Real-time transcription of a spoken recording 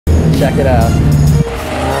check it out.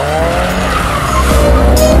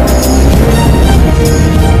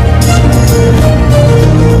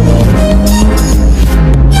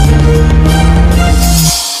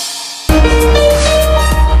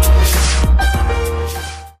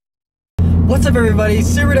 What's up everybody,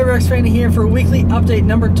 Super WRX Trainer here for weekly update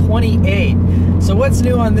number 28. So what's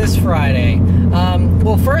new on this Friday?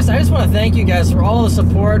 Well first I just want to thank you guys for all the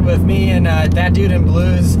support with me and That Dude in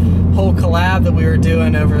Blue's whole collab that we were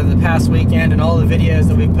doing over the past weekend and all the videos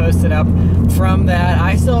that we posted up from that.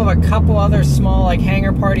 I still have a couple other small like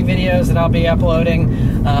hangar party videos that I'll be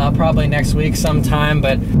uploading probably next week sometime,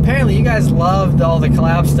 but apparently you guys loved all the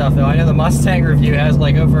collab stuff though. I know the Mustang review has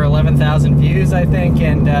like over 11,000 views I think,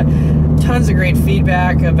 and tons of great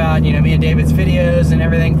feedback about, you know, me and David's videos and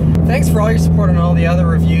everything. Thanks for all your support on all the other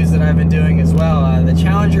reviews that I've been doing as well. The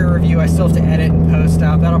Challenger review I still have to edit and post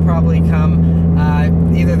up. That'll probably come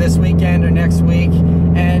either this weekend or next week.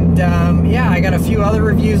 And yeah, I got a few other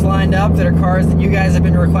reviews lined up that are cars that you guys have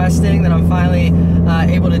been requesting that I'm finally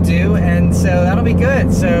able to do, and so that'll be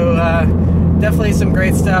good. So definitely some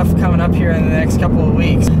great stuff coming up here in the next couple of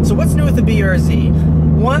weeks. So what's new with the BRZ?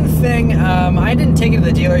 One thing, I didn't take it to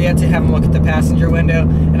the dealer yet to have him look at the passenger window,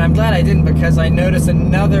 and I'm glad I didn't because I noticed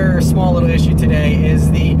another small little issue today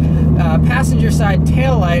is the passenger side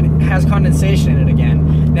taillight has condensation in it again.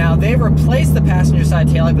 Now, they replaced the passenger side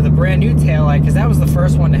taillight with a brand new taillight because that was the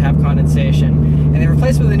first one to have condensation. And they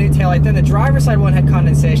replaced it with a new taillight. Then the driver's side one had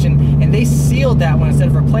condensation, and they sealed that one instead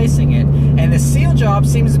of replacing it. And the seal job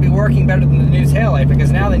seems to be working better than the new taillight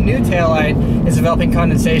because now the new taillight is developing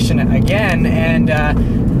condensation again, and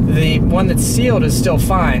the one that's sealed is still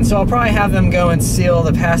fine. So I'll probably have them go and seal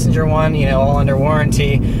the passenger one, you know, all under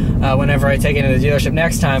warranty whenever I take it to the dealership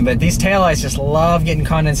next time. But these taillights just love getting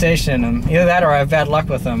condensation in them. Either that or I have bad luck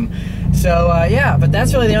with them. So yeah, but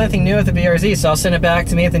that's really the only thing new with the BRZ, so I'll send it back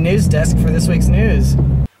to me at the news desk for this week's news.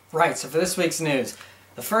 Right, so for this week's news,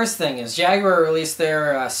 the first thing is Jaguar released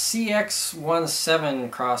their CX-17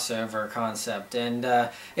 crossover concept, and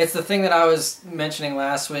it's the thing that I was mentioning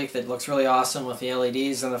last week that looks really awesome with the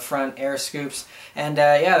LEDs in the front air scoops. And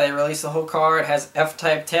yeah, they released the whole car. It has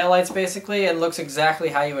F-type taillights basically, and looks exactly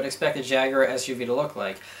how you would expect a Jaguar SUV to look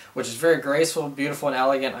like, which is very graceful, beautiful, and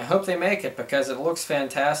elegant. I hope they make it because it looks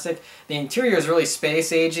fantastic. The interior is really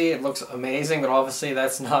space-agey. It looks amazing, but obviously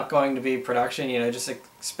that's not going to be production. You know, just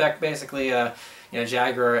expect basically a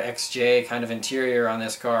Jaguar XJ kind of interior on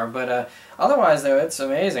this car. But otherwise, though, it's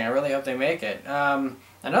amazing. I really hope they make it.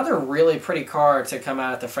 Another really pretty car to come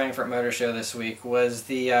out at the Frankfurt Motor Show this week was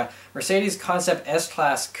the Mercedes Concept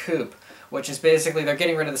S-Class Coupe, which is basically they're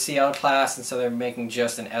getting rid of the CL class, and so they're making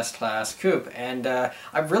just an S-Class Coupe. And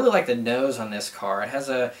I really like the nose on this car. It has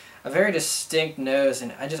a very distinct nose,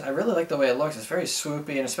 and I really like the way it looks. It's very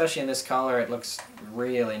swoopy, and especially in this color, it looks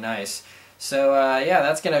really nice. So yeah,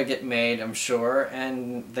 that's going to get made, I'm sure,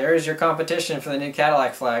 and there's your competition for the new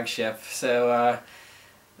Cadillac flagship. So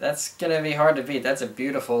that's going to be hard to beat. That's a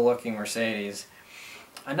beautiful looking Mercedes.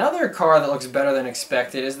 Another car that looks better than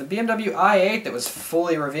expected is the BMW i8 that was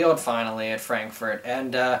fully revealed finally at Frankfurt,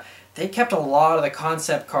 and they kept a lot of the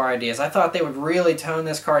concept car ideas. I thought they would really tone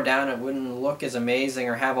this car down. It wouldn't look as amazing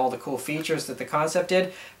or have all the cool features that the concept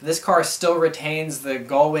did. But this car still retains the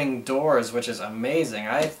gull-wing doors, which is amazing.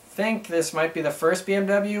 I think this might be the first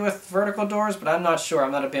BMW with vertical doors, but I'm not sure.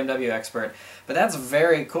 I'm not a BMW expert. But that's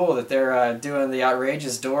very cool that they're doing the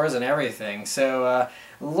outrageous doors and everything. So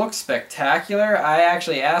looks spectacular. I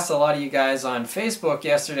actually asked a lot of you guys on Facebook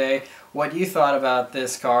yesterday what you thought about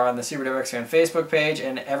this car on the Super WRX Fan Facebook page,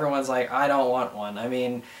 and everyone's like, I don't want one. I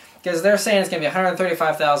mean, because they're saying it's going to be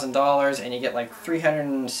 $135,000 and you get like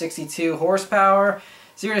 362 horsepower,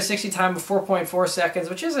 0 to 60 time of 4.4 seconds,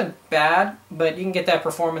 which isn't bad, but you can get that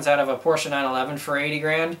performance out of a Porsche 911 for 80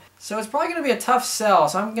 grand. So it's probably going to be a tough sell,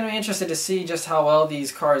 so I'm going to be interested to see just how well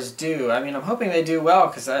these cars do. I mean, I'm hoping they do well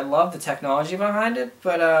because I love the technology behind it,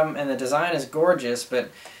 but and the design is gorgeous,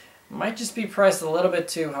 but might just be priced a little bit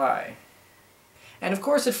too high. And of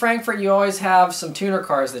course at Frankfurt you always have some tuner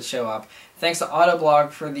cars that show up. Thanks to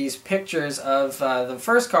Autoblog for these pictures of the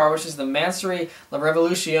first car, which is the Mansory La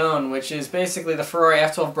Revolutione, which is basically the Ferrari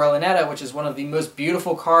F12 Berlinetta, which is one of the most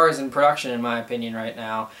beautiful cars in production in my opinion right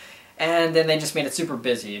now. And then they just made it super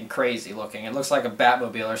busy and crazy looking. It looks like a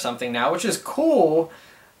Batmobile or something now, which is cool,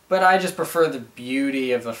 but I just prefer the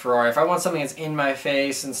beauty of the Ferrari. If I want something that's in my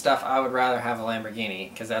face and stuff, I would rather have a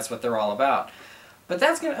Lamborghini, because that's what they're all about. But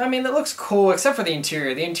that's gonna, I mean, that looks cool, except for the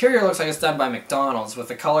interior. The interior looks like it's done by McDonald's with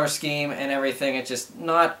the color scheme and everything. It's just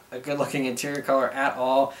not a good-looking interior color at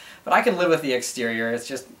all. But I can live with the exterior. It's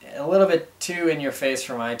just a little bit too in your face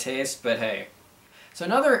for my taste, but hey. So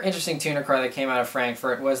another interesting tuner car that came out of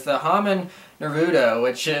Frankfurt was the Hamann Nurvudo,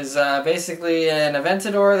 which is basically an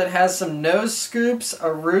Aventador that has some nose scoops,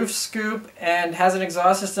 a roof scoop, and has an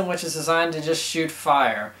exhaust system which is designed to just shoot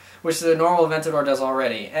fire, which the normal Aventador does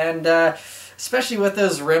already. And especially with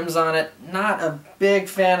those rims on it, not a big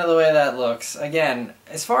fan of the way that looks. Again,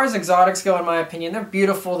 as far as exotics go, in my opinion, they're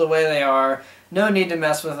beautiful the way they are. No need to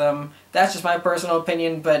mess with them. That's just my personal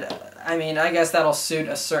opinion, but I mean, I guess that'll suit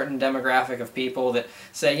a certain demographic of people that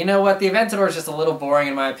say, you know what, the Aventador is just a little boring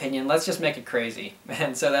in my opinion, let's just make it crazy.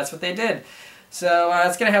 And so that's what they did. So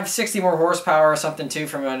it's going to have 60 more horsepower or something too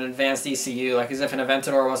from an advanced ECU, like as if an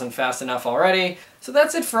Aventador wasn't fast enough already. So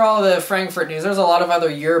that's it for all the Frankfurt news. There's a lot of other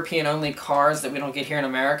European-only cars that we don't get here in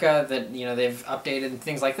America that, you know, they've updated and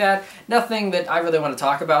things like that. Nothing that I really want to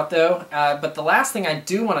talk about though. But the last thing I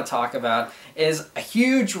do want to talk about is a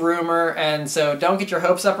huge rumor, and so don't get your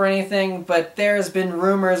hopes up or anything, but there's been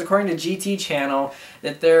rumors, according to GT Channel,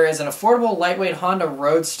 that there is an affordable lightweight Honda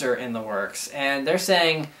Roadster in the works. And they're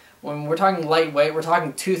saying, when we're talking lightweight, we're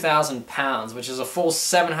talking 2,000 pounds, which is a full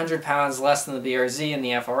 700 pounds less than the BRZ and the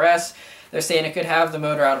FRS. They're saying it could have the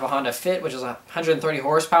motor out of a Honda Fit, which is 130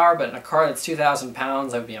 horsepower, but in a car that's 2,000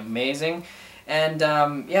 pounds, that would be amazing. And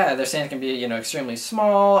yeah, they're saying it can be, you know, extremely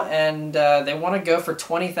small, and they want to go for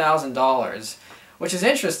 $20,000, which is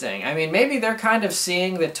interesting. I mean, maybe they're kind of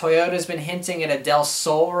seeing that Toyota's been hinting at a Del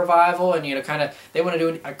Sol revival, and, you know, kind of, they want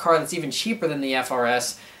to do a car that's even cheaper than the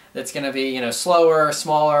FRS, that's going to be, you know, slower,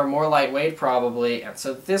 smaller, more lightweight probably. And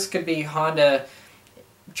so this could be Honda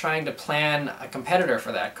trying to plan a competitor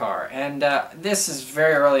for that car. And this is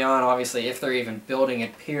very early on, obviously, if they're even building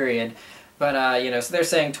it, period. But, you know, so they're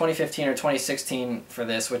saying 2015 or 2016 for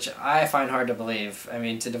this, which I find hard to believe. I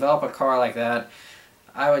mean, to develop a car like that,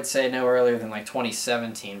 I would say no earlier than like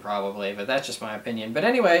 2017 probably, but that's just my opinion. But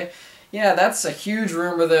anyway, yeah, that's a huge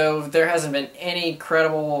rumor though. There hasn't been any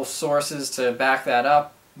credible sources to back that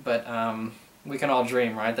up. But we can all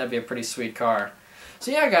dream, right? That'd be a pretty sweet car.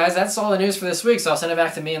 So yeah, guys, that's all the news for this week, so I'll send it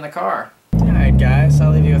back to me in the car. Alright, guys,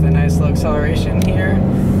 I'll leave you with a nice little acceleration here,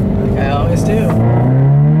 like I always do.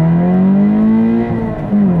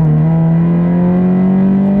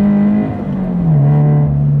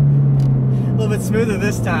 A little bit smoother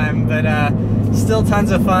this time, but still tons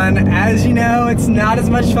of fun. As you know, it's not as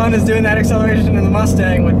much fun as doing that acceleration in the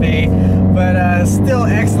Mustang would be, but still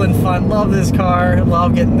excellent fun. Love this car.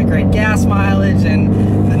 Love getting the great gas mileage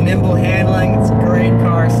and the nimble handling. It's a great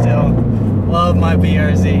car still. Love my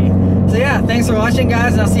BRZ. So yeah, thanks for watching,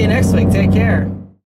 guys, and I'll see you next week. Take care.